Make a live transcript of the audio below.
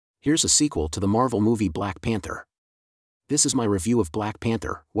Here's a sequel to the Marvel movie Black Panther. This is my review of Black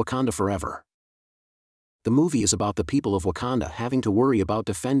Panther, Wakanda Forever. The movie is about the people of Wakanda having to worry about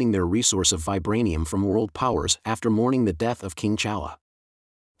defending their resource of vibranium from world powers after mourning the death of King T'Challa.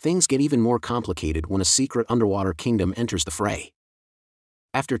 Things get even more complicated when a secret underwater kingdom enters the fray.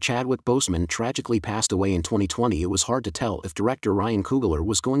 After Chadwick Boseman tragically passed away in 2020, it was hard to tell if director Ryan Coogler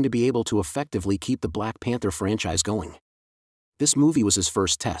was going to be able to effectively keep the Black Panther franchise going. This movie was his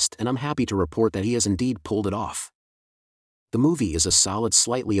first test, and I'm happy to report that he has indeed pulled it off. The movie is a solid,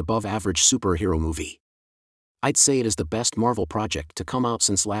 slightly above average superhero movie. I'd say it is the best Marvel project to come out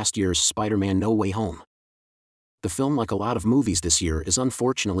since last year's Spider-Man No Way Home. The film, like a lot of movies this year, is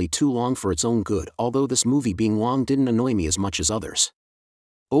unfortunately too long for its own good, although this movie being long didn't annoy me as much as others.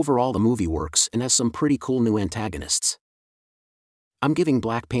 Overall, the movie works and has some pretty cool new antagonists. I'm giving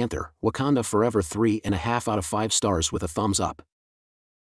Black Panther, Wakanda Forever 3.5 out of 5 stars with a thumbs up.